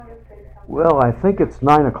Well, I think it's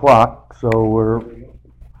 9 o'clock, so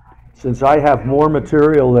since I have more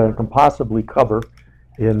material than I can possibly cover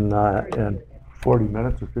in 40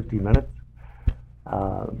 minutes or 50 minutes,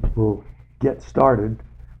 we'll get started.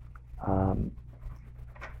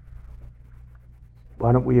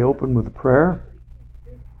 Why don't we open with a prayer?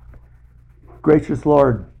 Gracious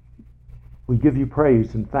Lord, we give you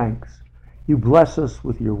praise and thanks. You bless us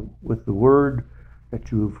with the word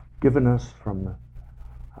that you've given us from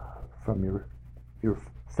your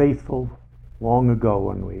faithful long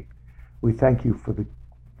ago, and we thank you for the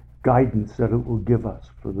guidance that it will give us,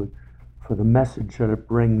 for the message that it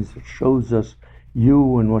brings. It shows us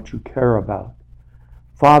you and what you care about.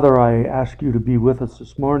 Father, I ask you to be with us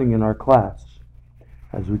this morning in our class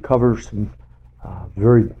as we cover some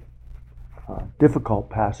very difficult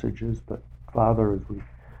passages, but Father, as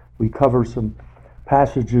we cover some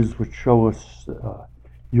passages which show us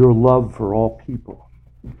your love for all people.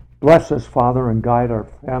 Bless us, Father, and guide our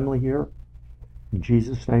family here. In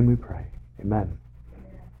Jesus' name we pray. Amen.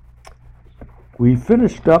 We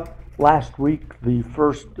finished up last week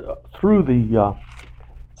through the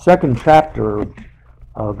second chapter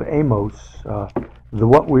of Amos.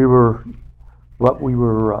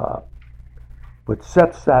 What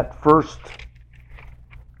sets the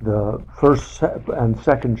first and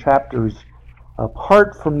second chapters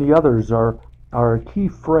apart from the others are a key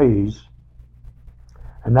phrase,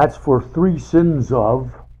 and that's for 3 sins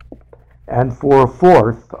of, and for a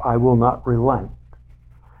 4th, I will not relent.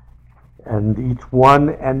 And each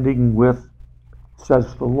one ending with,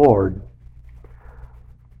 says the Lord.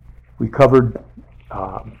 We covered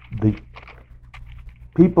the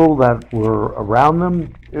people that were around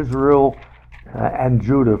them, Israel and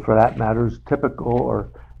Judah, for that matter, is typical, or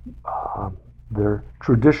their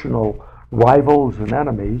traditional rivals and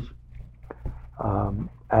enemies.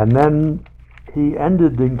 And then he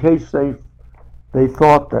ended, in case they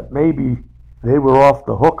thought that maybe they were off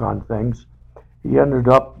the hook on things, he ended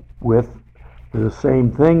up with the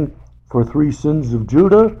same thing for 3 sins of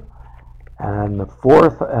Judah, and the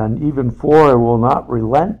 4th, and even 4, I will not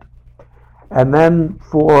relent, and then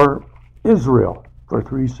for Israel, for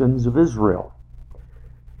 3 sins of Israel,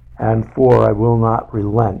 and 4, I will not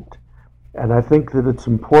relent. And I think that it's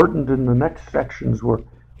important in the next sections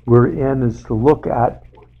we're in is to look at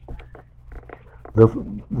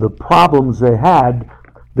the problems they had.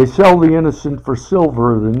 They sell the innocent for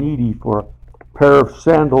silver, the needy for a pair of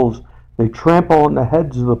sandals. They trample on the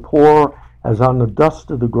heads of the poor as on the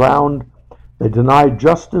dust of the ground. They deny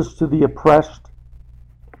justice to the oppressed,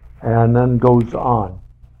 and then goes on.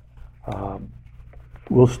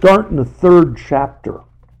 We'll start in the 3rd chapter.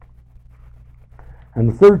 And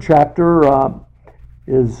the 3rd chapter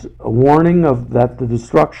is a warning that the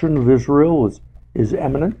destruction of Israel is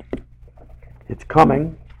imminent. It's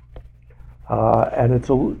coming, and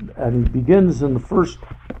it begins in the first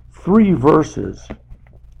 3 verses,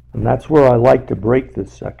 and that's where I like to break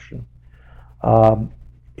this section.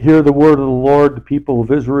 Hear the word of the Lord, the people of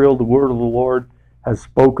Israel. The word of the Lord has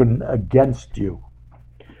spoken against you,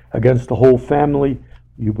 against the whole family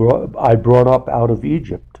I brought up out of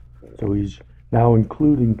Egypt. So he's now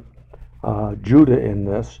including Judah in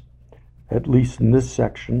this, at least in this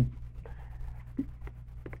section.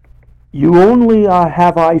 You only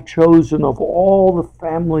have I chosen of all the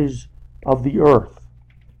families of the earth.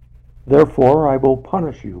 Therefore I will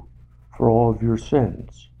punish you for all of your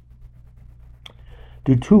sins.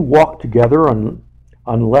 Do 2 walk together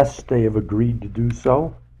unless they have agreed to do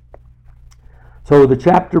so? So the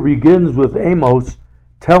chapter begins with Amos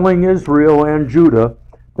telling Israel and Judah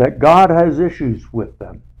that God has issues with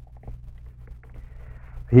them.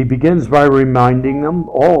 He begins by reminding them,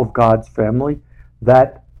 all of God's family,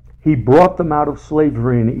 that he brought them out of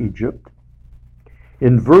slavery in Egypt.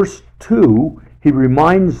 In verse 2, he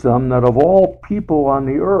reminds them that of all people on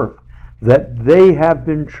the earth, that they have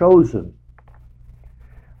been chosen.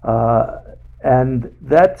 And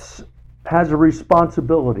that has a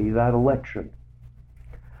responsibility, that election.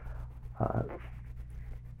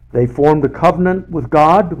 They formed a covenant with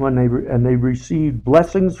God and they received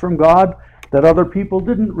blessings from God that other people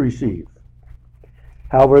didn't receive.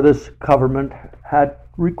 However, this covenant had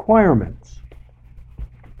requirements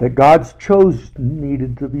that God's chosen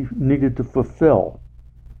needed to fulfill.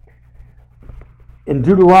 In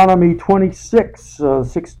Deuteronomy 26,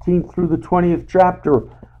 16th through the 20th chapter,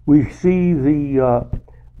 we see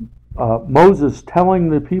Moses telling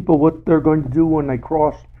the people what they're going to do when they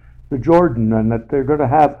cross the Jordan, and that they're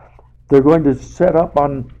going to set up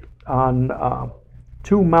on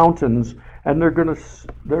 2 mountains, and they're going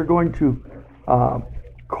to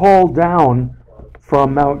call down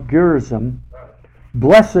from Mount Gerizim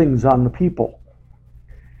blessings on the people.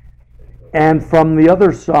 And from the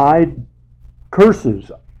other side,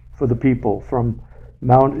 curses for the people from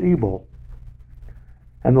Mount Ebal.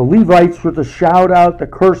 And the Levites were to shout out the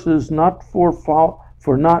curses not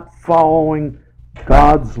for not following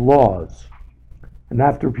God's laws. And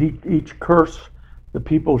after each curse, the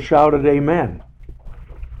people shouted amen.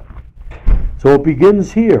 So it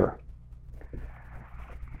begins here.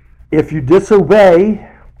 If you disobey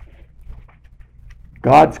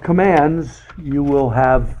God's commands, you will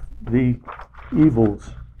have the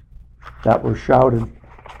evils that were shouted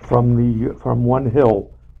from one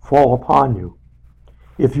hill fall upon you.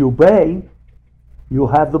 If you obey,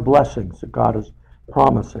 you'll have the blessings that God is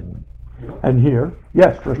promising. And here,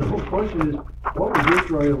 yes, Christian. The whole question is, what was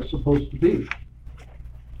Israel supposed to be?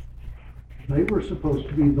 They were supposed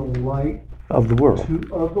to be the light of the world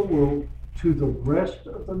to the rest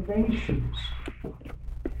of the nations,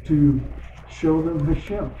 to show them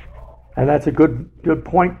Hashem. And that's a good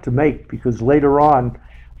point to make, because later on,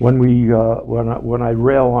 when I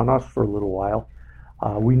rail on us for a little while,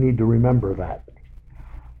 we need to remember that.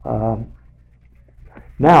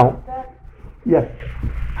 Now, yes.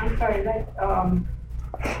 I'm sorry, that's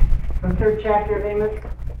the third chapter of Amos?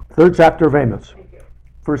 Third chapter of Amos. Thank you.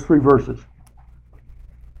 First 3 verses.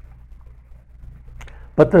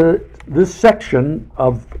 But this section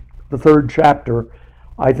of the third chapter,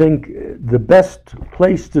 I think the best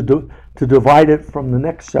place to divide it from the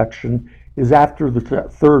next section is after the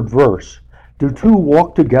third verse. Do two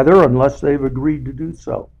walk together unless they've agreed to do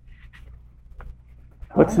so?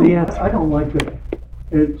 What's the answer? I don't like that.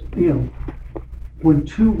 It's, when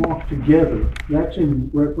two walk together, that's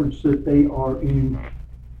in reference that they are in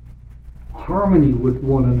harmony with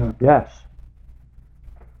one another. Yes.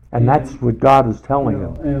 And that's what God is telling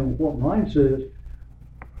them. And what mine says,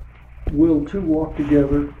 will two walk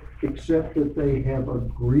together except that they have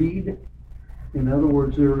agreed? In other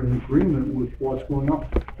words, they're in agreement with what's going on.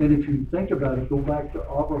 And if you think about it, go back to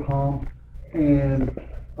Abraham and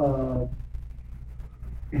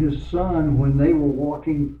his son, when they were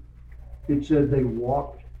walking, it said they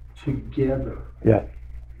walked together. Yeah.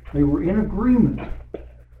 They were in agreement.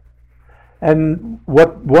 And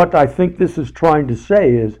what I think this is trying to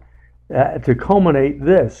say is, to culminate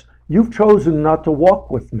this, you've chosen not to walk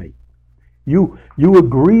with me. You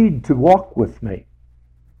agreed to walk with me.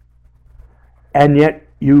 And yet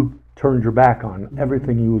you turned your back on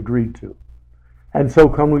everything you agreed to. And so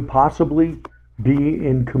can we possibly be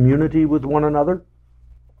in community with one another?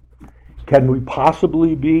 Can we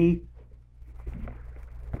possibly be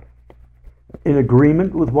in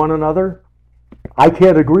agreement with one another? I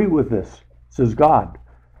can't agree with this, says God.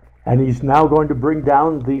 And he's now going to bring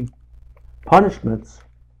down the punishments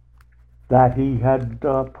that he had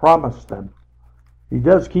promised them. He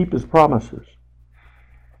does keep his promises.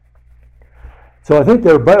 So I think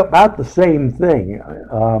they're about the same thing.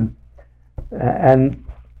 And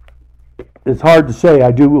it's hard to say.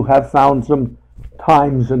 I do have found some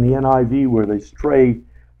times in the NIV where they stray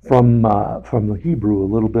from the Hebrew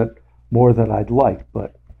a little bit more than I'd like.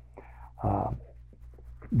 But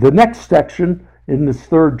the next section in this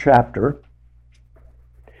third chapter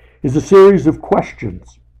is a series of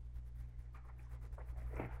questions.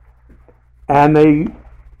 And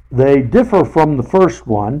they differ from the first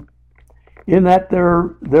one in that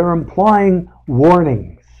they're implying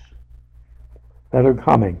warnings that are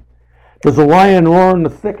coming. Does a lion roar in the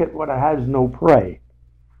thicket when it has no prey?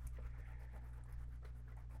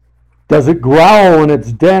 Does it growl in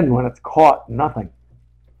its den when it's caught nothing?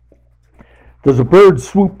 Does a bird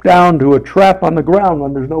swoop down to a trap on the ground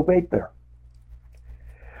when there's no bait there?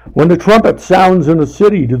 When the trumpet sounds in a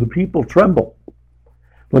city, do the people tremble?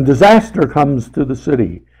 When disaster comes to the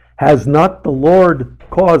city, has not the Lord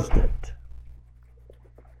caused it?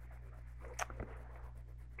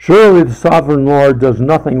 Surely the sovereign Lord does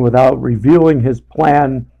nothing without revealing his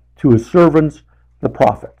plan to his servants, the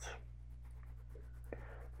prophets.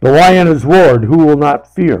 The lion has roared, who will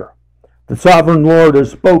not fear? The sovereign Lord has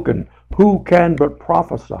spoken, who can but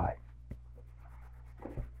prophesy?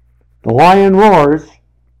 The lion roars,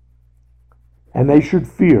 and they should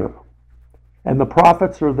fear. And the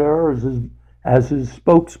prophets are there as his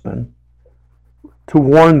spokesman to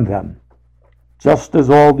warn them. Just as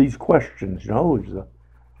all these questions, is the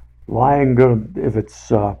lion going to,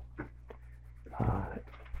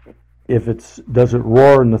 does it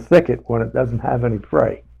roar in the thicket when it doesn't have any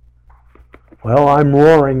prey? Well, I'm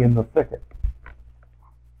roaring in the thicket.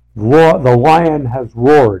 The lion has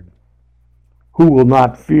roared. Who will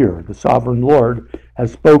not fear? The sovereign Lord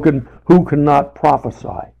has spoken. Who cannot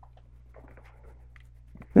prophesy?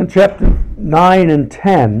 In chapter 9 and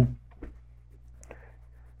 10,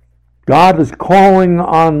 God is calling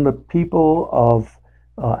on the people of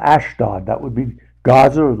Ashdod. That would be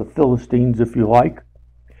Gaza, or the Philistines, if you like,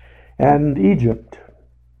 and Egypt.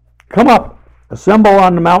 Come up, assemble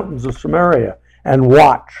on the mountains of Samaria, and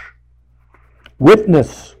watch.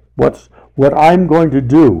 Witness what I'm going to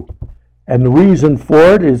do. And the reason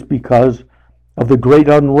for it is because of the great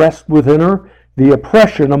unrest within her, the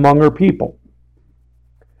oppression among her people.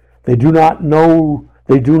 They do not know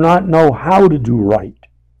how to do right.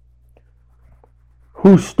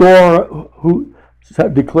 Who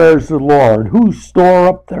declares the Lord, who store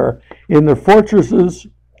up there in their fortresses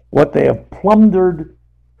what they have plundered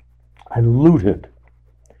and looted.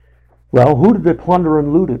 Well, who did they plunder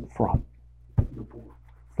and loot it from?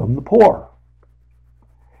 From the poor.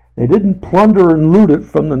 They didn't plunder and loot it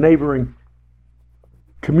from the neighboring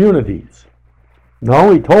communities. No,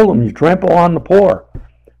 he told them, you trample on the poor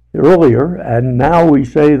earlier, and now we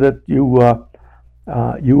say that you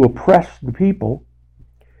oppress the people.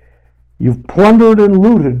 You've plundered and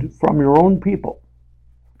looted from your own people.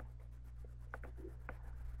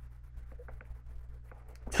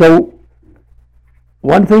 So,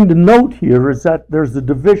 one thing to note here is that there's a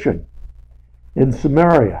division in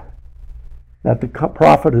Samaria that the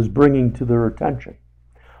prophet is bringing to their attention.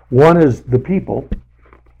 One is the people,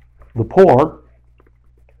 the poor,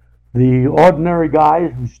 the ordinary guy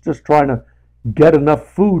who's just trying to get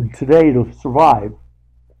enough food today to survive,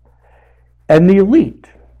 and the elite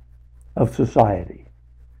of society.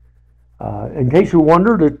 In case you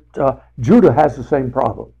wondered, Judah has the same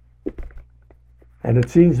problem. And it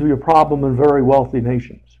seems to be a problem in very wealthy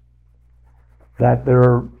nations, that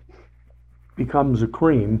there becomes a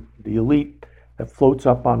cream, the elite, that floats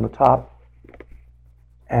up on the top,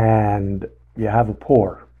 and you have a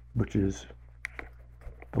poor, which is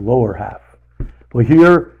the lower half. Well,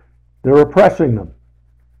 here, they're oppressing them.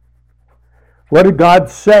 What did God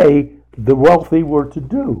say the wealthy were to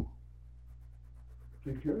do?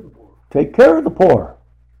 Take care of the poor. Take care of the poor.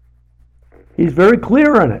 He's very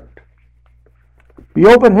clear in it. Be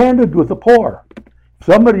open-handed with the poor. If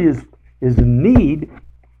somebody is in need,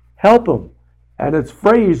 help them. And it's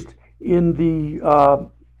phrased in the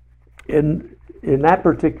in that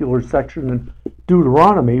particular section in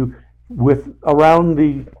Deuteronomy with around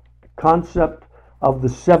the concept of the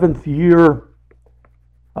 7th year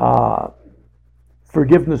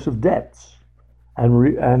forgiveness of debts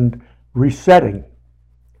and resetting.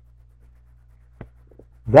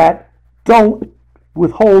 That don't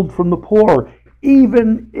withhold from the poor,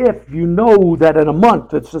 even if you know that in a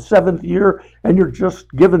month it's the 7th year and you're just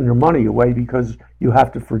giving your money away because you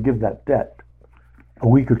have to forgive that debt a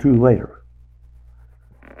week or two later.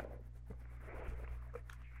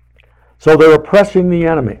 So they're oppressing the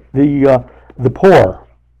enemy, the poor.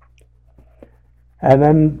 And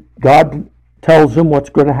then God tells them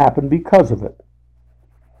what's going to happen because of it.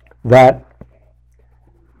 That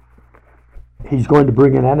He's going to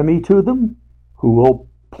bring an enemy to them who will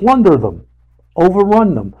plunder them,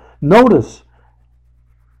 overrun them. Notice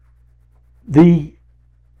the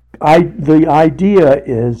idea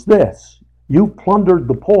is this: you've plundered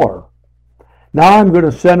the poor. Now I'm going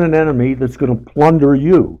to send an enemy that's going to plunder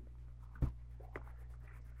you.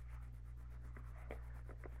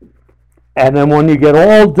 And then when you get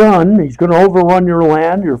all done, he's going to overrun your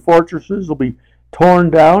land. Your fortresses will be torn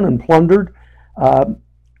down and plundered.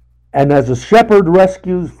 And as a shepherd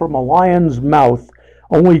rescues from a lion's mouth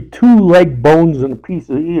only 2 leg bones and a piece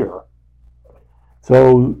of ear.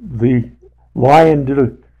 So the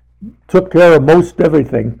lion took care of most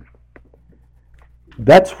everything.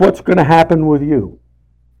 That's what's going to happen with you.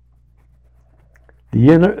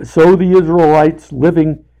 So the Israelites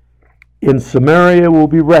living in Samaria will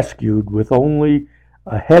be rescued with only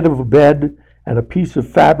a head of a bed and a piece of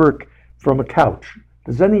fabric from a couch.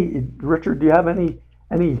 Richard, do you have any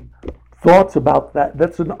thoughts about that?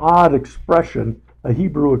 That's an odd expression, a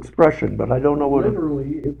Hebrew expression, but I don't know what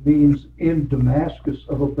literally it means in Damascus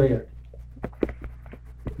of a bed.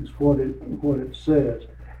 Is what it says.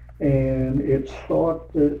 And it's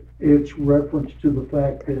thought that it's reference to the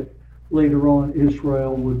fact that later on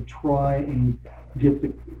Israel would try and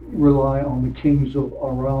rely on the kings of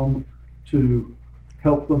Aram to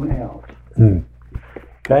help them out.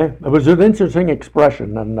 Okay, it was an interesting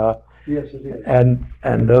expression, and yes, it is. And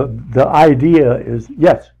the idea is,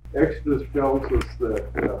 yes. Exodus tells us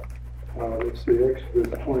that let's see,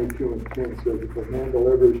 Exodus 22 and 10 says, if a man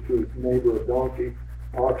delivers to his neighbor a donkey,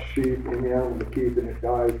 ox, sheep, any animal to keep, and it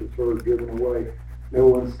dies, its herd driven away, no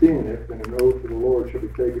one seeing it, then an oath of the Lord shall be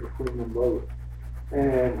taken between them both.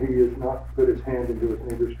 And he has not put his hand into his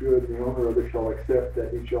neighbor's good, the owner of it shall accept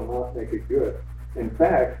that he shall not make it good. In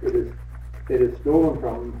fact, it it is stolen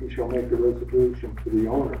from him, he shall make a restitution to the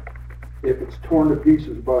owner. If it's torn to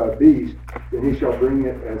pieces by a beast, then he shall bring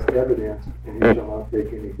it as evidence, and he shall not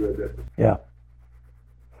take any good at it. Yeah.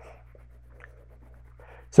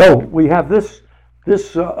 So we have this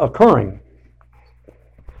occurring,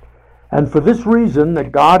 and for this reason,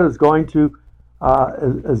 that God is going to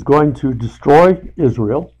destroy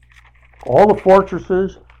Israel, all the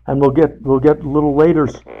fortresses, and we'll get a little later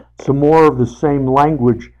some more of the same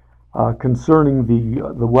language concerning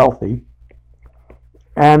the wealthy,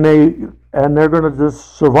 and they're going to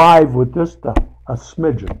just survive with just a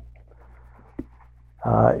smidgen.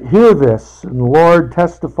 Hear this, and the Lord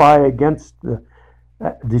testify against the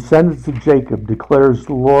descendants of Jacob, declares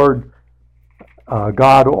the Lord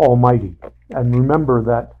God Almighty. And remember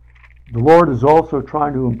that the Lord is also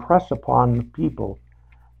trying to impress upon the people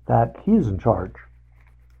that He is in charge.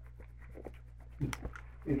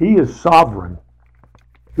 He is sovereign.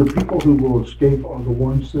 The people who will escape are the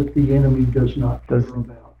ones that the enemy does not care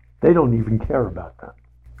about. They don't even care about that.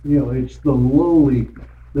 It's the lowly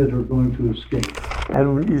that are going to escape.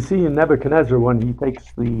 And you see in Nebuchadnezzar, when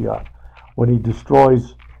he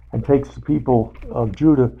destroys and takes the people of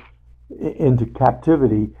Judah into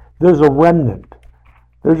captivity, there's a remnant.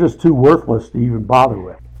 They're just too worthless to even bother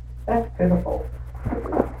with. That's pitiful.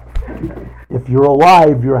 If you're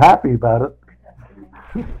alive, you're happy about it.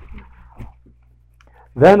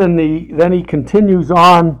 Then he continues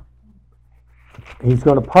on. He's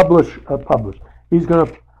going to publish. He's going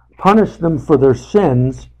to punish them for their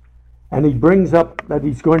sins, and he brings up that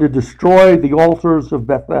he's going to destroy the altars of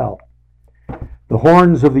Bethel. The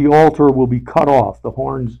horns of the altar will be cut off. The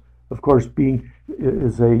horns, of course,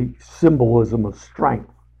 is a symbolism of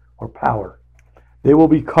strength or power. They will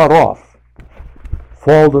be cut off,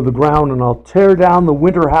 fall to the ground, and I'll tear down the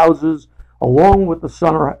winter houses along with the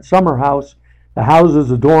summer house. The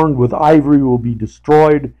houses adorned with ivory will be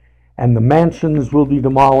destroyed, and the mansions will be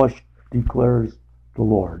demolished, declares the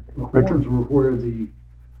Lord. The horns were where the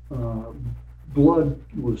blood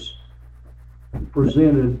was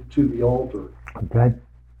presented to the altar. Okay.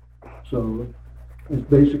 So it's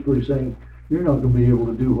basically saying you're not going to be able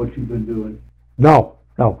to do what you've been doing. No,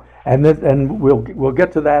 and we'll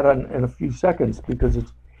get to that in a few seconds, because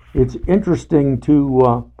it's interesting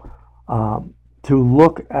to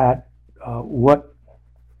look at what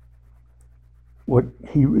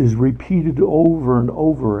he is repeated over and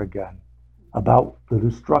over again about the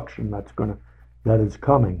destruction that is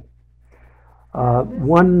coming.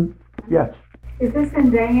 Yes. Is this in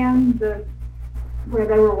Dan, where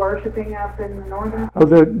they were worshiping up in the northern?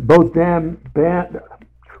 Both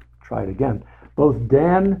both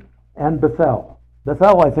Dan and Bethel.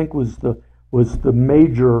 Bethel, I think, was the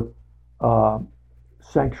major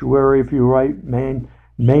sanctuary, if you right.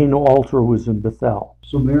 Main altar was in Bethel.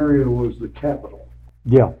 Samaria was the capital.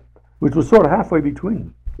 Yeah, which was sort of halfway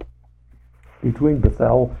between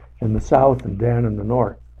Bethel in the south and Dan in the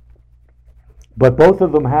north. But both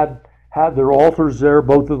of them had their altars there.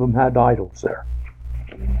 Both of them had idols there.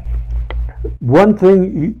 One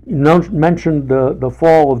thing you mentioned, the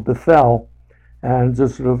fall of Bethel, and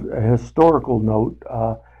just sort of a historical note,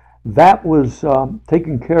 that was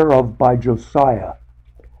taken care of by Josiah.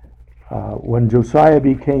 When Josiah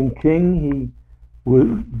became king, he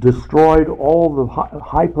destroyed all the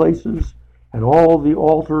high places and all the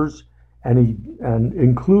altars, and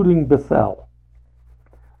including Bethel.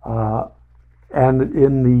 And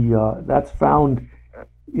that's found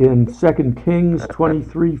in 2 Kings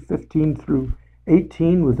 23:15 through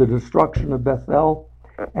 18, with the destruction of Bethel.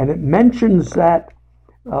 And it mentions that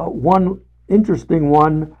one interesting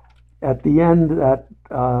one at the end, that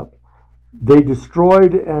they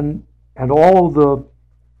destroyed and all the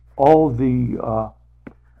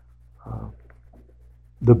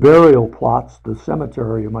burial plots, the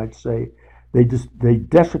cemetery, you might say, they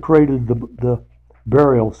desecrated the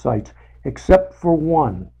burial sites, except for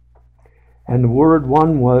one. And the word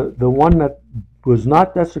one was the one that was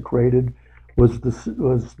not desecrated was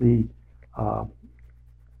the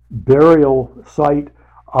burial site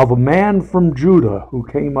of a man from Judah who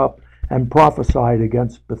came up and prophesied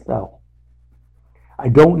against Bethel. I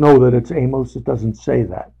don't know that it's Amos. It doesn't say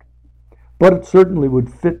that, but it certainly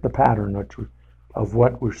would fit the pattern of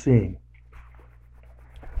what we're seeing.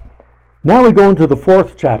 Now we go into the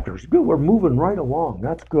 4th chapter. We're moving right along.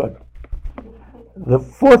 That's good. The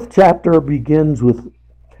 4th chapter begins with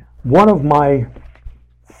one of my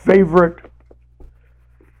favorite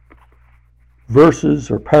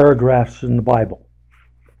verses or paragraphs in the Bible.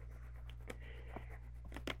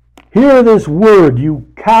 Hear this word, you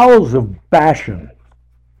cows of Bashan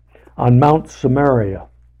on Mount Samaria,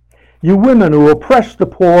 you women who oppress the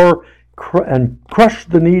poor, crush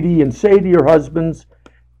the needy and say to your husbands,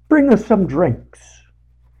 bring us some drinks.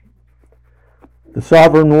 The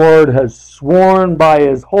sovereign Lord has sworn by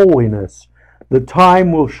his holiness, the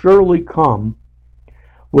time will surely come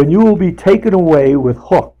when you will be taken away with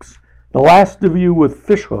hooks, the last of you with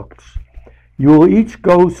fish hooks. You will each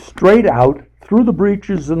go straight out through the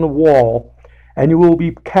breaches in the wall, and you will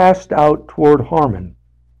be cast out toward Harmon,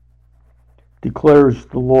 declares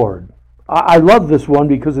the Lord. I love this one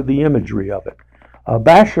because of the imagery of it.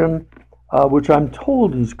 Bashan, which I'm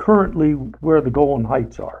told is currently where the Golan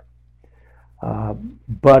Heights are,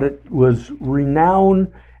 but it was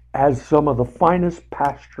renowned as some of the finest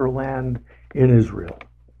pasture land in Israel.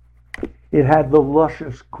 It had the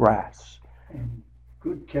luscious grass. And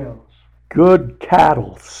good cows. Good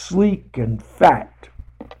cattle, sleek and fat.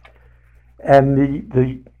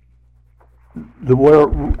 And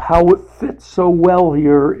how it fits so well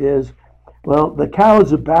here is, well, the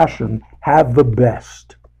cows of Bashan have the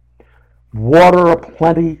best. Water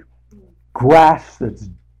aplenty, grass that's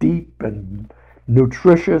deep and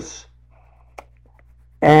nutritious,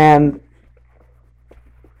 and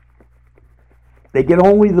they get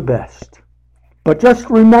only the best. But just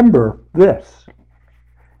remember this,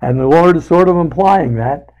 and the Lord is sort of implying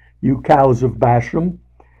that, you cows of Bashan,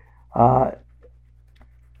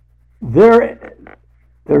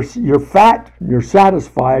 you're fat, you're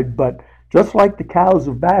satisfied, but just like the cows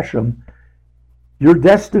of Bashan, your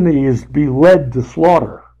destiny is to be led to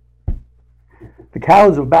slaughter. The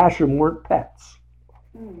cows of Bashan weren't pets.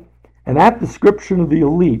 An apt description of the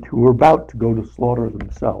elite who were about to go to slaughter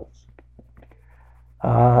themselves.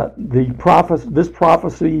 This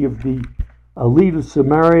prophecy of the elite of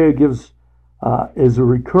Samaria is a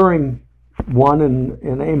recurring one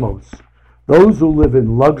in Amos. Those who live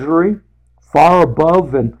in luxury, far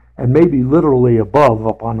above and maybe literally above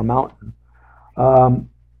up on the mountain.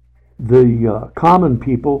 The common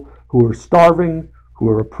people who are starving, who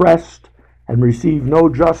are oppressed, and receive no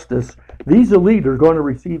justice, these elite are going to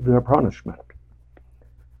receive their punishment.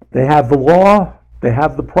 They have the law, they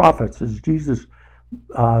have the prophets, as Jesus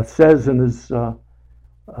says in his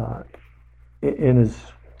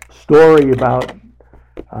story about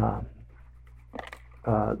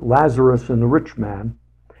Lazarus and the rich man.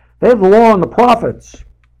 They have the law and the prophets,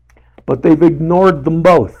 but they've ignored them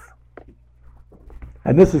both.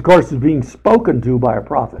 And this, of course, is being spoken to by a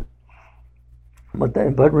prophet. But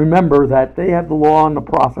remember that they have the law and the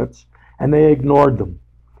prophets, and they ignored them.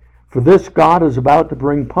 For this, God is about to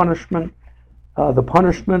bring punishment,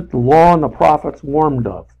 the law and the prophets warned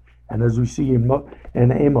of. And as we see in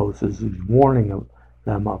Amos, as he's warning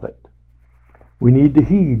them of it. We need to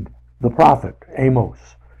heed the prophet,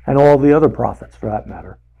 Amos, and all the other prophets for that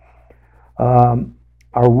matter.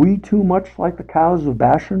 Are we too much like the cows of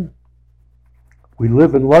Bashan? We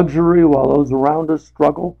live in luxury while those around us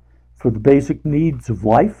struggle for the basic needs of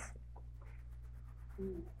life.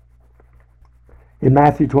 In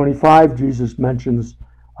Matthew 25, Jesus mentions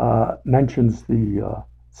the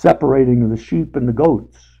separating of the sheep and the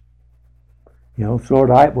goats. You know,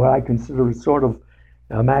 what I consider sort of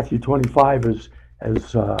Matthew 25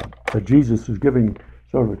 as Jesus is giving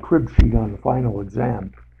sort of a crib sheet on the final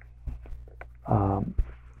exam.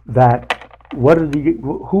 What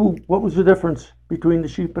was the difference between the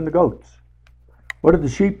sheep and the goats? What did the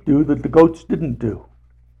sheep do that the goats didn't do?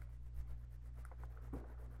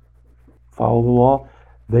 Follow the law.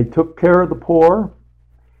 They took care of the poor.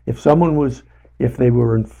 If they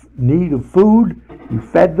were in need of food, you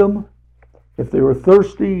fed them. If they were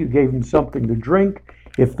thirsty, you gave them something to drink.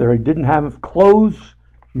 If they didn't have clothes,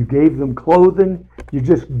 you gave them clothing. You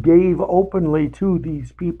just gave openly to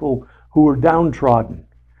these people who were downtrodden.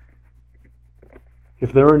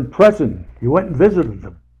 If they're in prison, you went and visited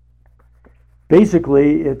them.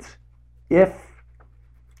 Basically, it's if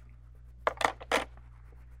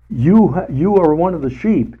you are one of the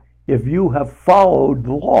sheep, if you have followed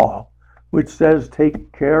the law, which says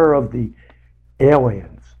take care of the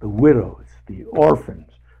aliens, the widows, the orphans,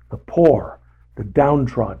 the poor, the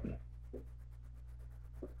downtrodden.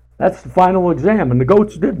 That's the final exam, and the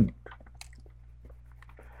goats didn't.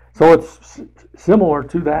 So it's similar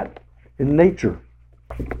to that in nature.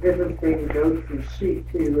 Difference between goats and sheep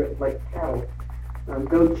too, like cattle.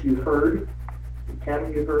 Goats you herd, cattle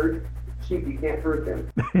you herd, sheep you can't herd them.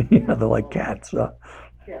 Yeah, they're like cats.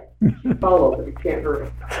 Yeah, you follow, but you can't herd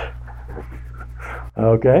them.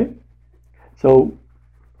 Okay, so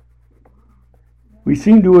we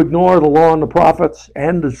seem to ignore the law and the prophets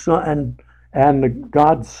and the Son and the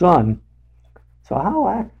God's Son. So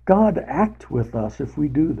how God act with us if we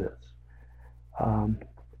do this?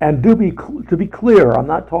 And to be clear, I'm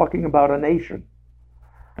not talking about a nation.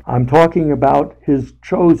 I'm talking about his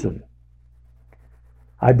chosen.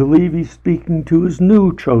 I believe he's speaking to his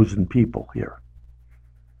new chosen people here.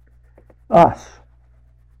 Us.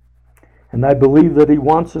 And I believe that he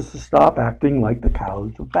wants us to stop acting like the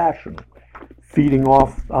cows of Bashan, feeding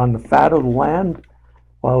off on the fat of the land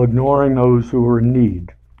while ignoring those who are in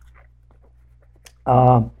need.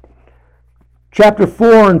 Chapter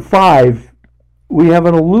 4 and 5, we have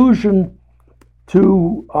an allusion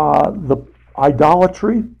to the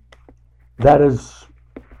idolatry that is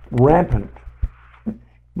rampant.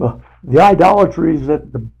 The idolatry is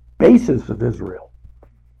at the basis of Israel,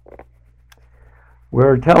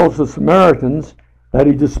 where it tells the Samaritans that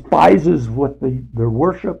he despises their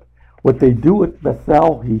worship, what they do at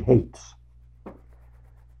Bethel, he hates.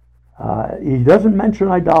 He doesn't mention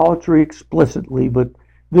idolatry explicitly, but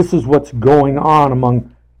this is what's going on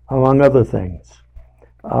among other things.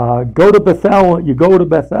 You go to Bethel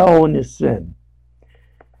and you sin.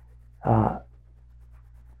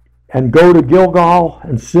 And go to Gilgal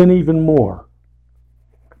and sin even more.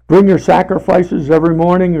 Bring your sacrifices every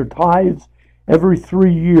morning, your tithes every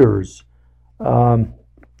 3 years. And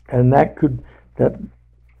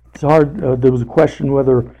it's hard. There was a question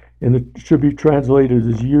whether it should be translated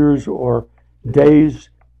as years or days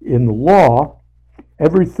in the law.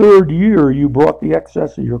 Every 3rd year you brought the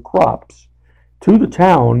excess of your crops to the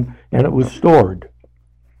town and it was stored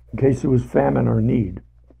in case there was famine or need.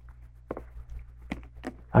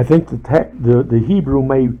 I think the Hebrew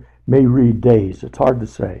may read days. It's hard to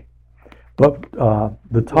say. But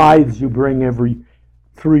the tithes you bring every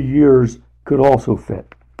 3 years could also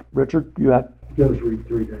fit. Richard, you had? Does read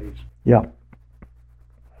 3 days. Yeah.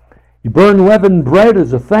 You burn leavened bread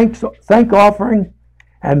as a thank offering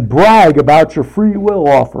and brag about your free will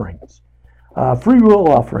offerings. Free will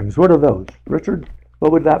offerings, what are those? Richard,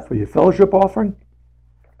 what would that for you? Fellowship offering?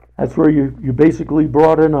 That's where you basically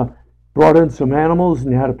brought in some animals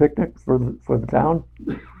and you had a picnic for the town?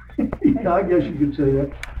 Yeah, I guess you could say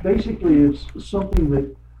that. Basically, it's something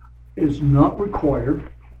that is not required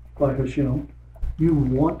by Hashem. You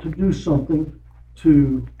want to do something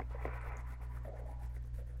to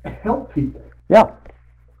help people. Yeah,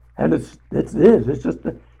 and it's just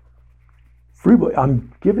a free will.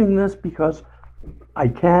 I'm giving this because I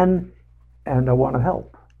can and I want to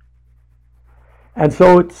help. And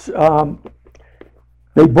so it's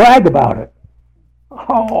they brag about it.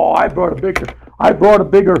 Oh, I brought a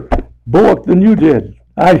bigger bullock than you did.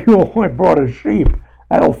 I brought a sheep.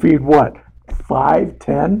 That'll feed what? 5,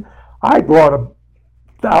 10? I brought a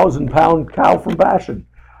 1,000-pound cow from Bashan.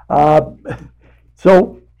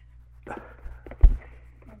 So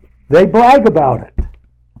they brag about it.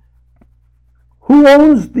 Who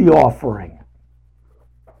owns the offering?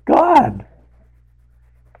 God.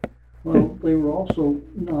 Well, they were also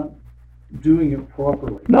not doing it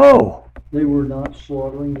properly. No. They were not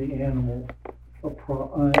slaughtering the animal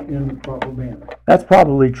in the proper manner. That's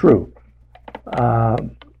probably true.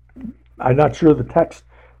 I'm not sure the text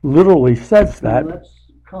literally says that. Well, that's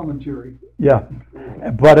commentary. Yeah,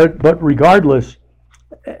 but regardless,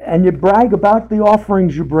 and you brag about the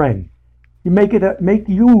offerings you bring. You make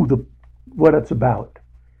you what it's about.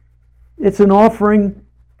 It's an offering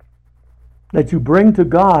that you bring to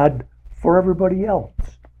God for everybody else.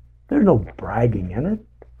 There's no bragging in it.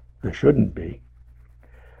 There shouldn't be.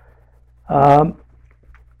 And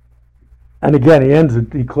again, he ends it,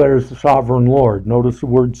 declares the sovereign Lord. Notice the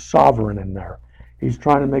word sovereign in there. He's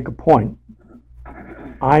trying to make a point.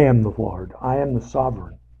 I am the Lord. I am the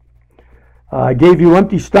sovereign. I gave you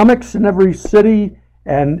empty stomachs in every city.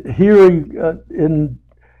 And here in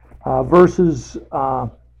verses,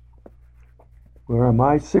 where am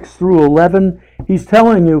I? 6 through 11, he's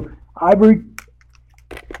telling you,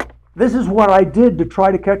 this is what I did to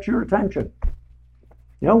try to catch your attention.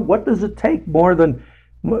 You know, what does it take more than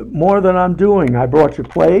I'm doing? I brought you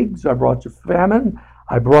plagues. I brought you famine.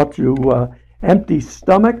 I brought you empty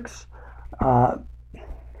stomachs. I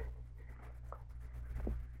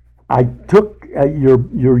took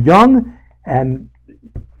your young and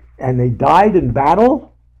they died in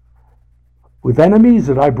battle with enemies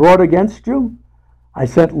that I brought against you. I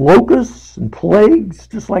sent locusts and plagues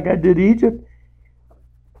just like I did Egypt.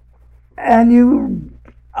 And you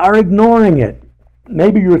are ignoring it.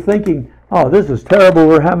 Maybe you're thinking, oh, this is terrible,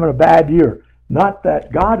 we're having a bad year. Not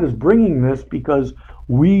that. God is bringing this because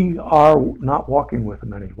we are not walking with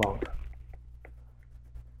him any longer.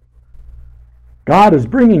 God is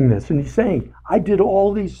bringing this, and he's saying, I did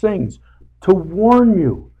all these things to warn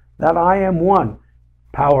you that I am one.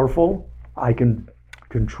 Powerful, I can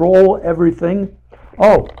control everything.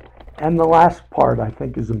 Oh, and the last part I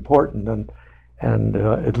think is important, and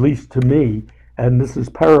at least to me, and this is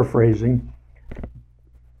paraphrasing,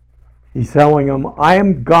 he's telling them, I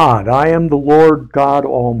am God, I am the Lord God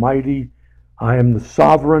Almighty, I am the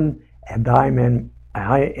sovereign, and I am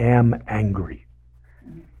angry.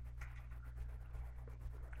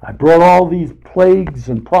 I brought all these plagues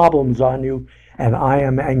and problems on you, and I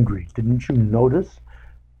am angry. Didn't you notice?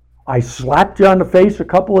 I slapped you on the face a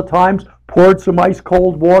couple of times, poured some ice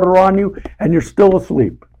cold water on you, and you're still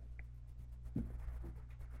asleep.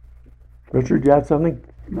 Richard, you had something?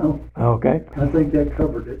 No, Okay. I think that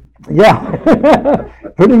covered it. Yeah,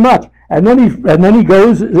 pretty much. And then he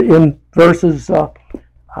goes in verses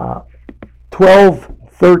 12,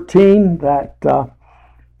 13, that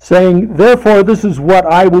saying, therefore this is what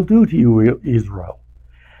I will do to you, Israel,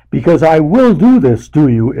 because I will do this to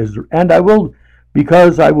you, Israel,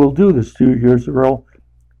 because I will do this to you, Israel,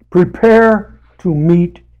 prepare to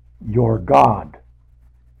meet your God.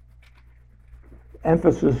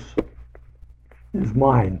 Emphasis is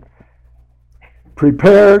mine.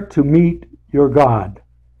 Prepare to meet your God.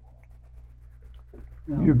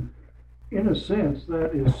 Now, in a sense,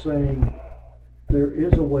 that is saying there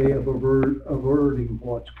is a way of averting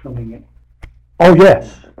what's coming in. Oh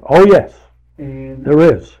yes, And there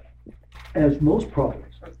is. as most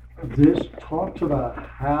prophets, this talks about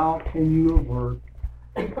how can you avert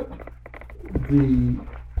the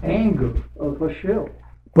anger of Hashem.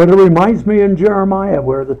 But it reminds me in Jeremiah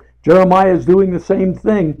where Jeremiah is doing the same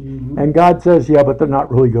thing, and God says, "Yeah, but they're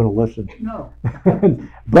not really going to listen." No.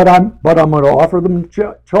 but I'm going to offer them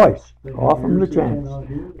choice, They have offer them the ears that chance, cannot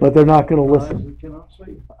hear, but they're not going to eyes listen. that cannot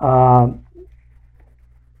see.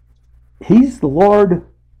 He's the Lord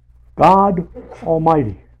God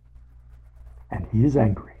Almighty, and He is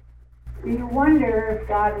angry. Do you wonder if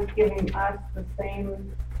God is giving us the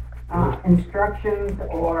same instructions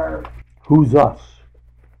or Who's us?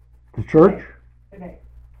 The church? today?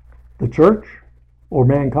 The church or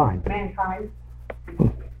mankind? Mankind?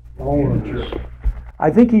 All of us. I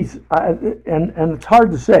think he's, and it's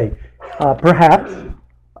hard to say. Perhaps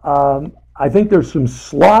I think there's some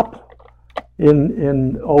slop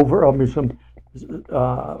when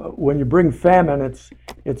you bring famine, it's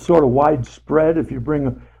sort of widespread. If you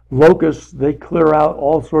bring locusts, they clear out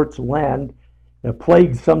all sorts of land.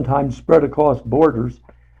 Plagues sometimes spread across borders,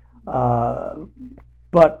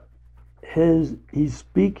 but he's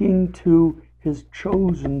speaking to his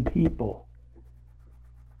chosen people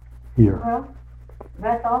here. Well,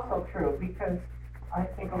 that's also true because I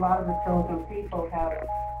think a lot of the chosen people have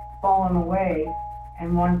fallen away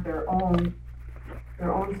and want their own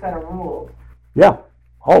set of rules. Yeah.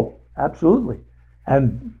 Oh, absolutely.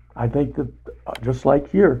 And I think that just like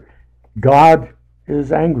here, God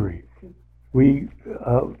is angry.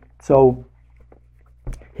 So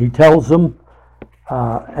he tells them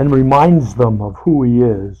and reminds them of who he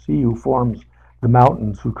is. He who forms the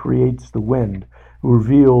mountains, who creates the wind, who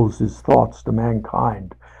reveals his thoughts to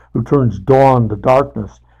mankind, who turns dawn to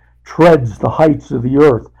darkness, treads the heights of the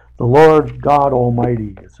earth. The Lord God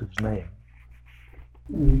Almighty is his name.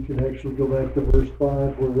 And you could actually go back to verse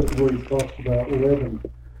 5 where he talks about leaven.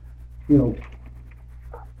 You know,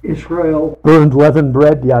 Israel. Burned leavened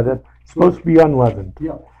bread, yeah, that's supposed to be unleavened.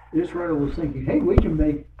 Yeah, Israel was thinking, hey, we can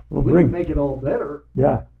make it all better.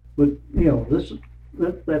 Yeah. But, you know,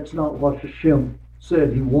 that's not what Hashem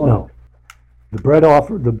said he wanted. No. The bread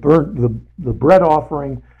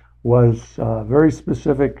offering was very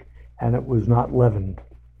specific, and it was not leavened.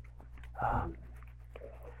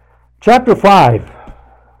 Chapter 5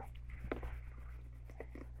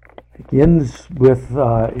 begins with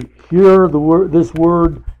hear this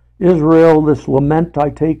word, Israel, this lament I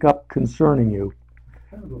take up concerning you.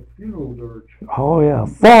 Kind of a funeral dirge. Oh yeah,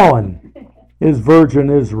 fallen is virgin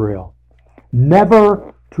Israel,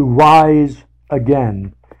 never to rise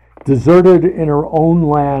again, deserted in her own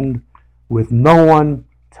land with no one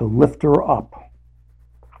to lift her up.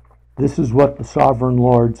 This is what the sovereign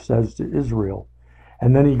Lord says to Israel.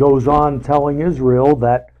 And then he goes on telling Israel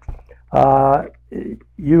that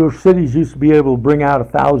your cities used to be able to bring out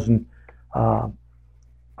 1,000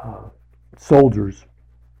 soldiers,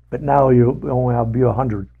 but now you only have to be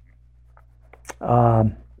 100.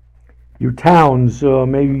 Your towns,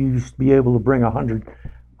 maybe you used to be able to bring 100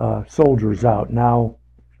 soldiers out. Now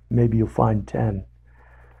maybe you'll find 10.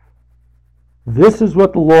 This is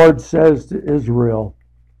what the Lord says to Israel.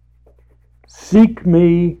 Seek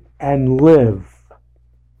me and live.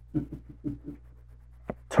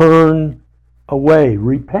 Turn away,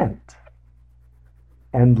 repent,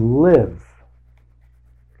 and live.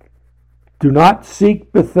 Do not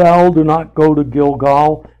seek Bethel, do not go to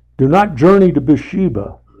Gilgal, do not journey to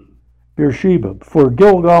Beersheba, for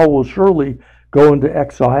Gilgal will surely go into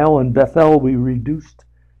exile, and Bethel will be reduced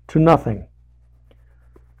to nothing.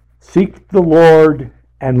 Seek the Lord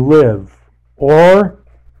and live, or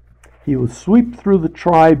he will sweep through the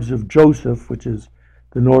tribes of Joseph, which is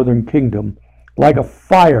the northern kingdom, like a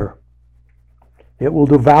fire. It will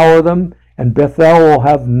devour them, and Bethel will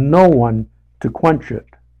have no one to quench it.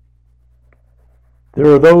 There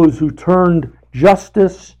are those who turned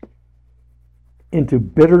justice into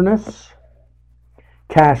bitterness,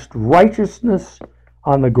 cast righteousness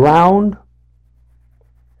on the ground,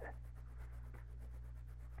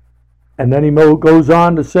 and then he goes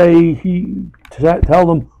on to say, tell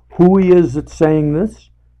them who he is that's saying this.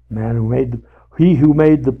 He who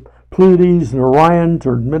made the Pleiades and Orion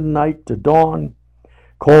turned midnight to dawn,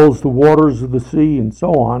 calls the waters of the sea, and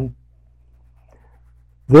so on.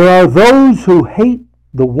 There are those who hate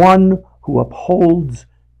the one who upholds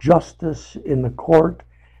justice in the court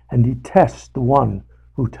and detest the one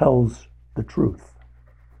who tells the truth.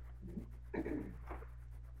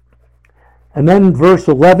 And then verse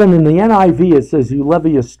 11 in the NIV, it says, you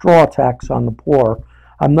levy a straw tax on the poor.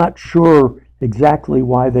 I'm not sure exactly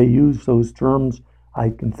why they use those terms. I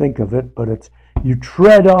can think of it, but it's you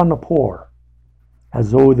tread on the poor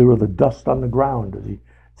as though they were the dust on the ground, as he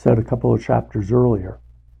said a couple of chapters earlier.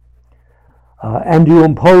 And you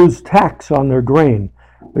impose tax on their grain.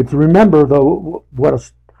 But remember, though,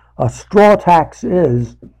 what a straw tax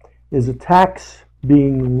is a tax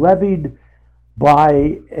being levied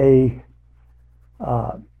by a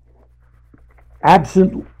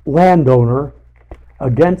absent landowner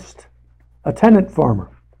against a tenant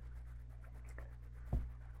farmer.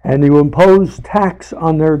 And you impose tax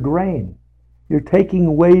on their grain. You're taking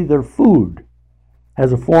away their food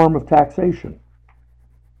as a form of taxation.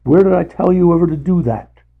 Where did I tell you ever to do that?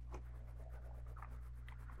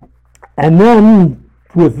 And then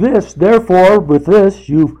with this,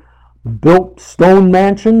 you've built stone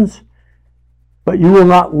mansions, but you will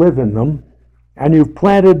not live in them. And you've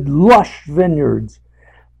planted lush vineyards.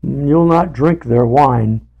 You'll not drink their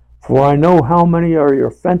wine, for I know how many are your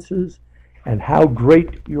offenses and how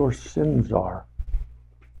great your sins are.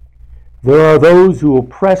 There are those who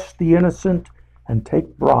oppress the innocent and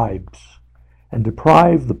take bribes, and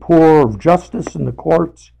deprive the poor of justice in the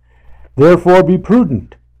courts. Therefore be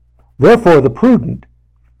prudent. Therefore the prudent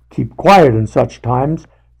keep quiet in such times,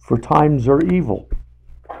 for times are evil.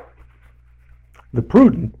 The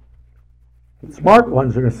prudent, the smart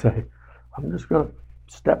ones are going to say, I'm just going to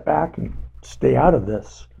step back and stay out of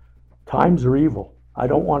this. Times are evil. I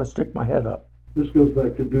don't want to stick my head up. This goes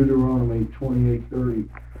back to Deuteronomy 28:30.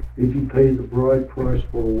 If you pay the bride price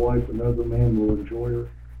for a wife, another man will enjoy her.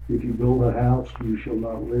 If you build a house, you shall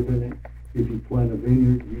not live in it. If you plant a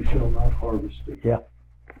vineyard, you shall not harvest it. Yeah,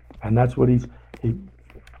 and that's what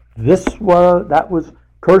that was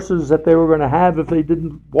curses that they were going to have if they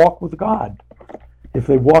didn't walk with God, if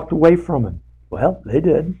they walked away from Him. Well, they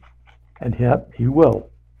did, and yet He will.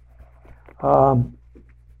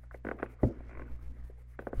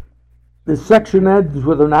 This section ends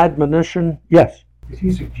with an admonition. Yes? Is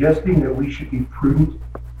he suggesting that we should be prudent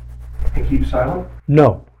and keep silent?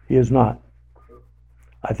 No, he is not.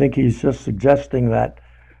 I think he's just suggesting that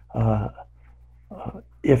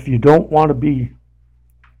if you don't want to be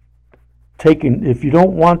taken, if you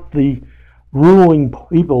don't want the ruling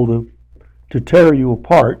people to tear you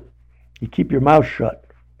apart, you keep your mouth shut.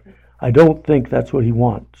 I don't think that's what he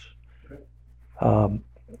wants. And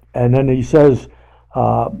then he says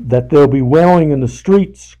that there'll be wailing in the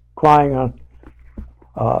streets, crying on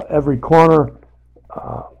every corner,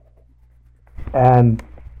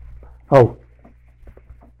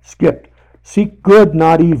 skipped. Seek good,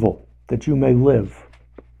 not evil, that you may live.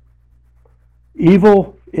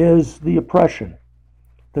 Evil is the oppression,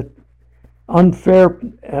 the unfair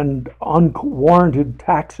and unwarranted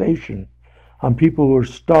taxation on people who are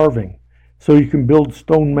starving, so you can build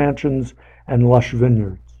stone mansions and lush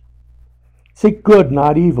vineyards. Seek good,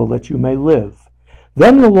 not evil, that you may live.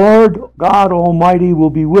 Then the Lord God Almighty will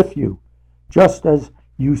be with you, just as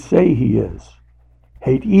you say He is.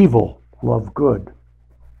 Hate evil, love good.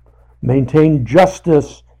 Maintain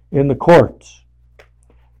justice in the courts.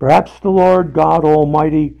 Perhaps the Lord God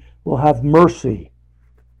Almighty will have mercy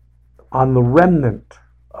on the remnant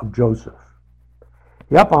of Joseph.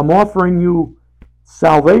 Yep, I'm offering you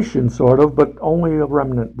salvation, sort of, but only a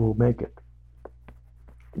remnant will make it.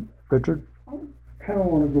 Richard? I kind of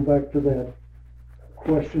want to go back to that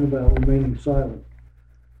question about remaining silent.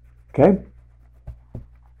 Okay.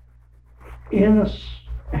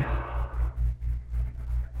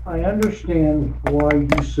 I understand why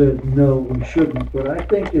you said no, we shouldn't, but I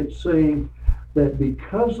think it's saying that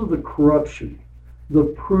because of the corruption the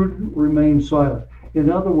prudent remain silent. In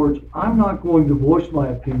other words, I'm not going to voice my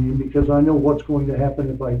opinion because I know what's going to happen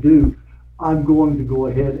if I do. I'm going to go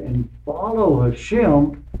ahead and follow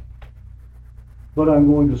Hashem, but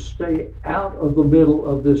I'm going to stay out of the middle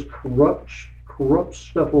of this corrupt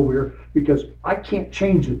stuff over here because I can't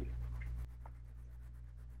change it.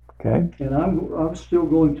 Okay. And I'm still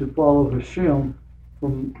going to follow Hashem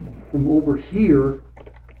from over here,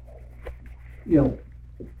 you know,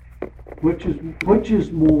 which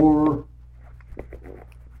is more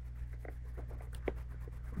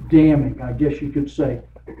damning, I guess you could say.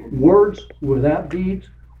 Words without deeds,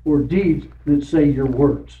 or deeds that say your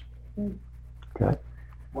words. Okay.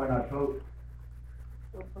 Why not both?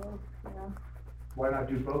 Yeah. Why not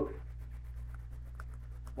do both?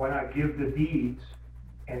 Why not give the deeds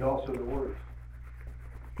and also the words?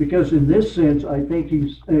 Because in this sense, I think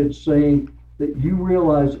it's saying that you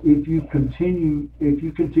realize if you continue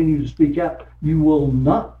to speak out, you will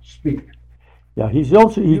not speak. Yeah,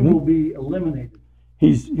 You will be eliminated.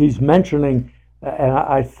 He's mentioning, and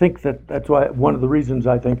I think that's why one of the reasons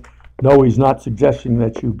I think, no, he's not suggesting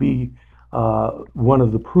that you be one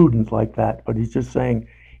of the prudent like that, but he's just saying,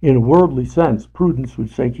 in a worldly sense, prudence would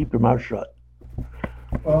say keep your mouth shut.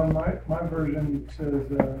 Well, my version says,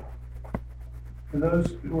 for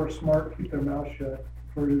those who are smart, keep their mouth shut,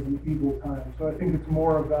 for it is an evil time. So I think it's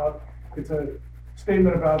more about, it's a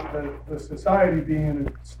statement about the society being in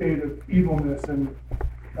a state of evilness, and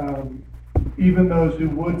even those who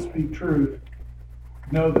would speak truth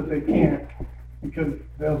know that they can't because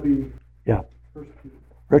they'll be persecuted.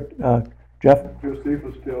 Rick, Jeff?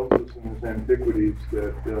 Josephus tells us in his Antiquities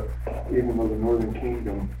that even though the northern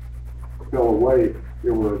kingdom fell away,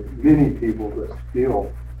 there were many people that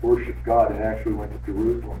still worshiped God and actually went to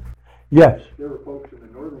Jerusalem. Yes. There were folks in the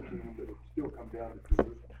northern kingdom that would still come down to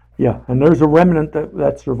Jerusalem. Yeah, and there's a remnant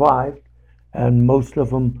that survived, and most of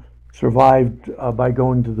them survived by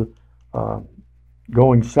going to the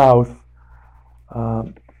going south.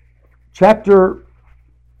 Chapter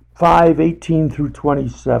 5, 18 through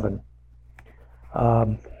 27.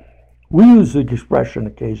 We use the expression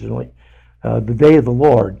occasionally, the day of the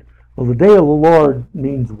Lord. Well, the day of the Lord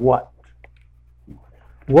means what?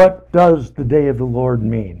 What does the day of the Lord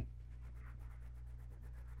mean?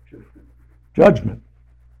 Judgment.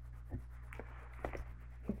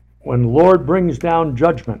 When the Lord brings down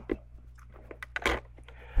judgment.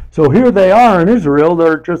 So here they are in Israel,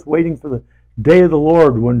 they're just waiting for the day of the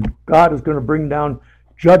Lord when God is going to bring down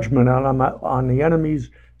judgment on the enemies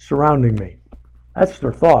surrounding me. That's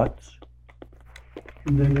their thoughts.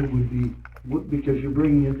 And then it would be, because you're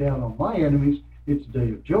bringing it down on my enemies, it's a day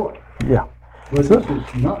of joy. Yeah. But this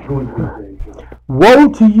is not going to be a day of joy. Woe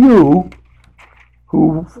to you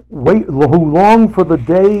who long for the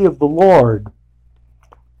day of the Lord.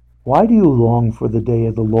 Why do you long for the day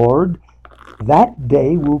of the Lord? That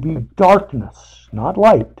day will be darkness, not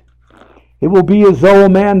light. It will be as though a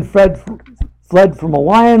man fled from a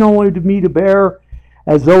lion only to meet a bear,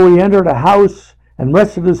 as though he entered a house and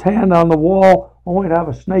rested his hand on the wall only to have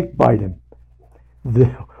a snake bite him.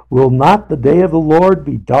 Will not the day of the Lord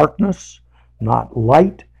be darkness, not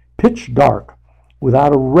light, pitch dark,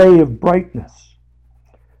 without a ray of brightness?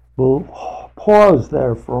 We'll pause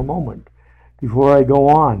there for a moment before I go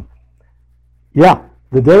on. Yeah,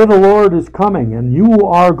 the day of the Lord is coming, and you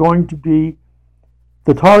are going to be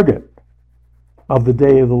the target of the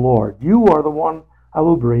day of the Lord. You are the one I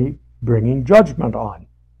will be bringing judgment on.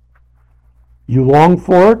 You long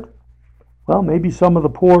for it? Well, maybe some of the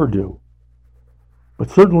poor do, but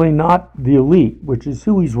certainly not the elite, which is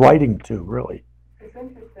who he's writing to, really. It's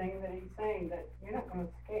interesting that he's saying that you're not going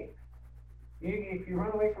to escape. If you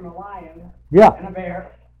run away from a lion and a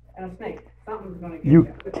bear and a snake, something's going to get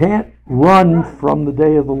you. You can't run from the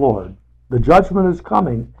day of the Lord. The judgment is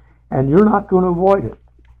coming, and you're not going to avoid it,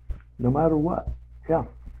 no matter what. Yeah.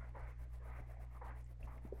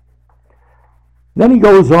 Then he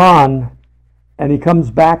goes on, and he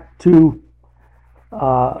comes back to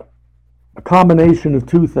a combination of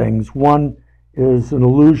two things. One is an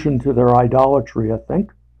allusion to their idolatry, I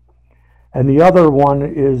think, and the other one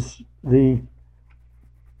is the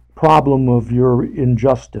problem of your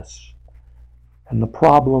injustice and the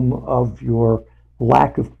problem of your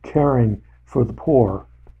lack of caring for the poor.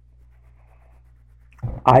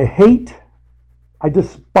 I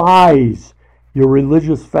despise your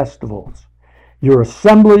religious festivals. Your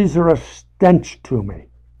assemblies are a stench to me.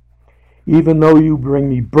 Even though you bring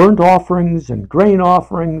me burnt offerings and grain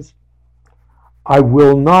offerings, I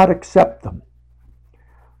will not accept them.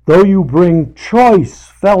 Though you bring choice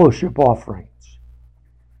fellowship offerings,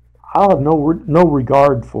 I'll have no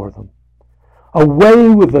regard for them. Away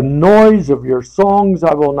with the noise of your songs.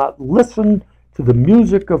 I will not listen to the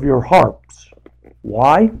music of your harps.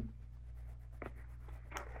 Why?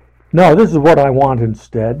 No, this is what I want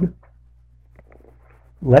instead.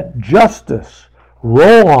 Let justice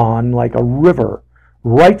roll on like a river,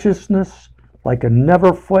 righteousness like a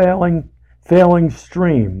never-failing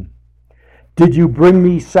stream. Did you bring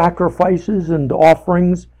me sacrifices and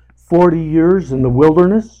offerings 40 years in the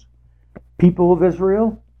wilderness, people of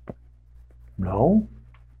Israel? No.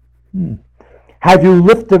 Have you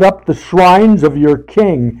lifted up the shrines of your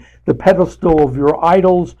king, the pedestal of your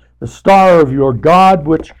idols, the star of your God,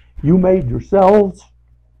 which you made yourselves?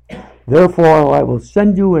 Therefore I will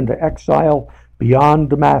send you into exile beyond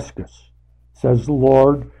Damascus, says the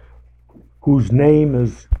Lord, whose name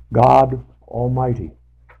is God Almighty.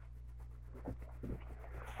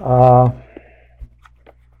 A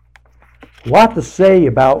lot to say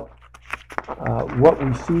about what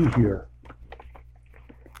we see here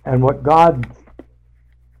and what God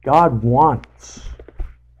wants.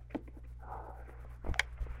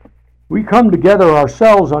 We come together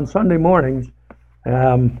ourselves on Sunday mornings.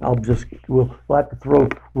 We'll have to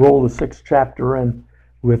roll the 6th chapter in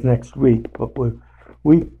with next week, but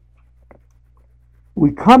we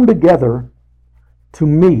come together to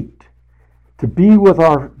meet, to be with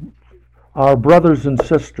our brothers and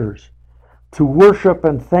sisters, to worship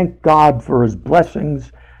and thank God for His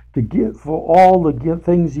blessings, to give for all the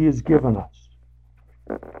things He has given us.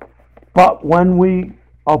 But when we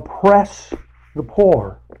oppress the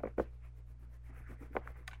poor,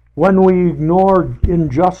 when we ignore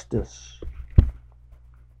injustice,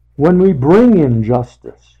 when we bring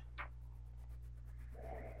injustice,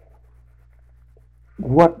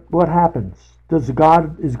 what happens? Is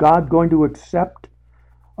God going to accept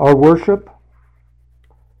our worship?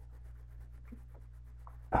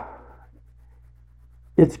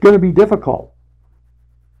 It's going to be difficult.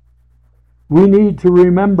 We need to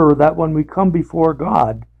remember that when we come before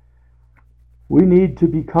God, we need to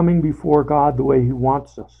be coming before God the way He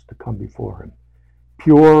wants us to come before Him.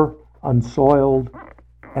 Pure, unsoiled,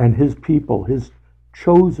 and His people, His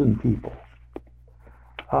chosen people.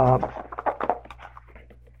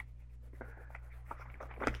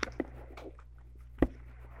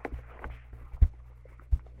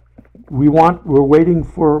 We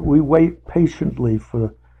wait patiently for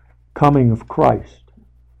the coming of Christ,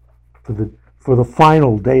 for the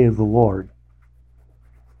final day of the Lord.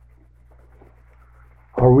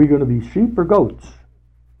 Are we going to be sheep or goats?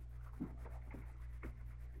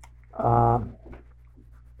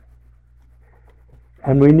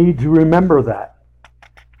 And we need to remember that.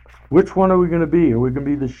 Which one are we going to be? Are we going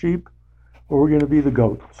to be the sheep or are we going to be the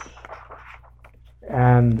goats?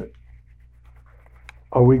 And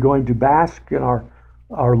are we going to bask in our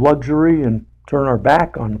luxury and turn our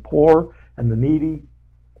back on the poor and the needy?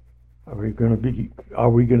 Are we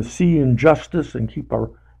going to see injustice and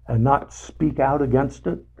and not speak out against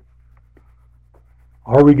it?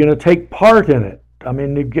 Are we going to take part in it? I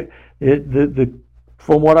mean,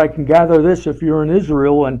 from what I can gather, if you're in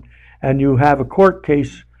Israel and you have a court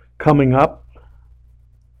case coming up,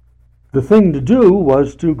 the thing to do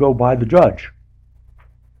was to go by the judge.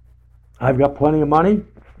 I've got plenty of money.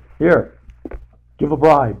 Here, give a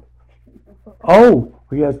bribe. Oh,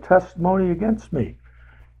 he has testimony against me.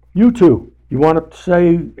 You two, you want to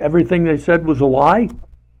say everything they said was a lie?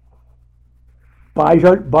 Buy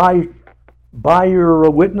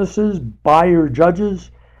your witnesses, buy your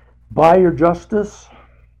judges, buy your justice.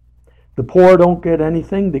 The poor don't get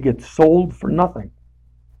anything. They get sold for nothing.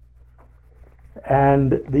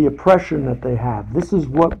 And the oppression that they have. This is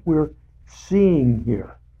what we're seeing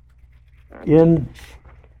here in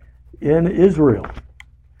Israel.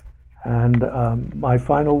 And my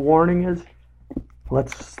final warning is,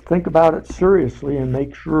 let's think about it seriously and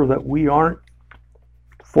make sure that we aren't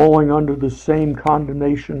falling under the same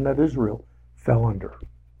condemnation that Israel fell under.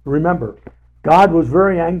 Remember, God was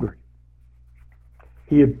very angry.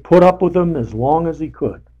 He had put up with them as long as He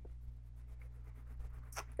could.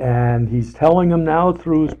 And He's telling them now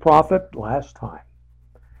through His prophet, last time,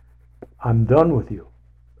 I'm done with you.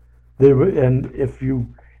 If you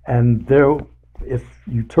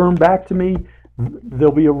turn back to me,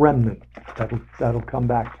 there'll be a remnant that'll come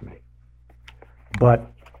back to me. But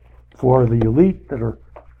for the elite that are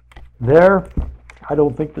there, I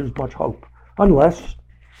don't think there's much hope, unless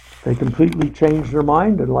they completely change their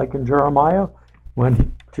mind. And like in Jeremiah,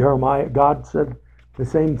 when God said the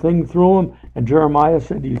same thing through him, and Jeremiah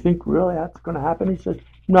said, do you think really that's going to happen? He says,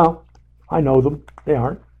 no, I know them. They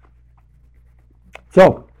aren't.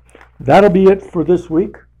 So that'll be it for this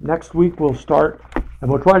week. Next week we'll start, and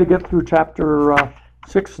we'll try to get through chapter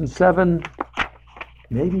 6 and 7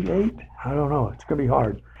 maybe 8. I don't know. It's going to be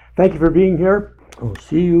hard. Thank you for being here. We'll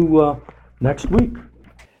see you next week.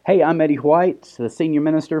 Hey, I'm Eddie White, the Senior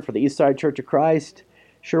Minister for the Eastside Church of Christ.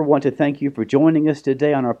 Sure want to thank you for joining us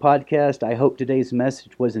today on our podcast. I hope today's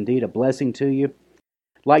message was indeed a blessing to you.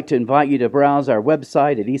 I'd like to invite you to browse our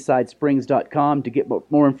website at eastsidesprings.com to get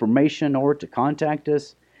more information or to contact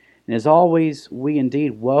us. And as always, we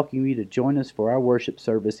indeed welcome you to join us for our worship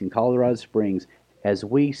service in Colorado Springs as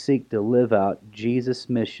we seek to live out Jesus'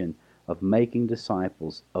 mission of making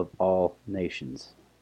disciples of all nations.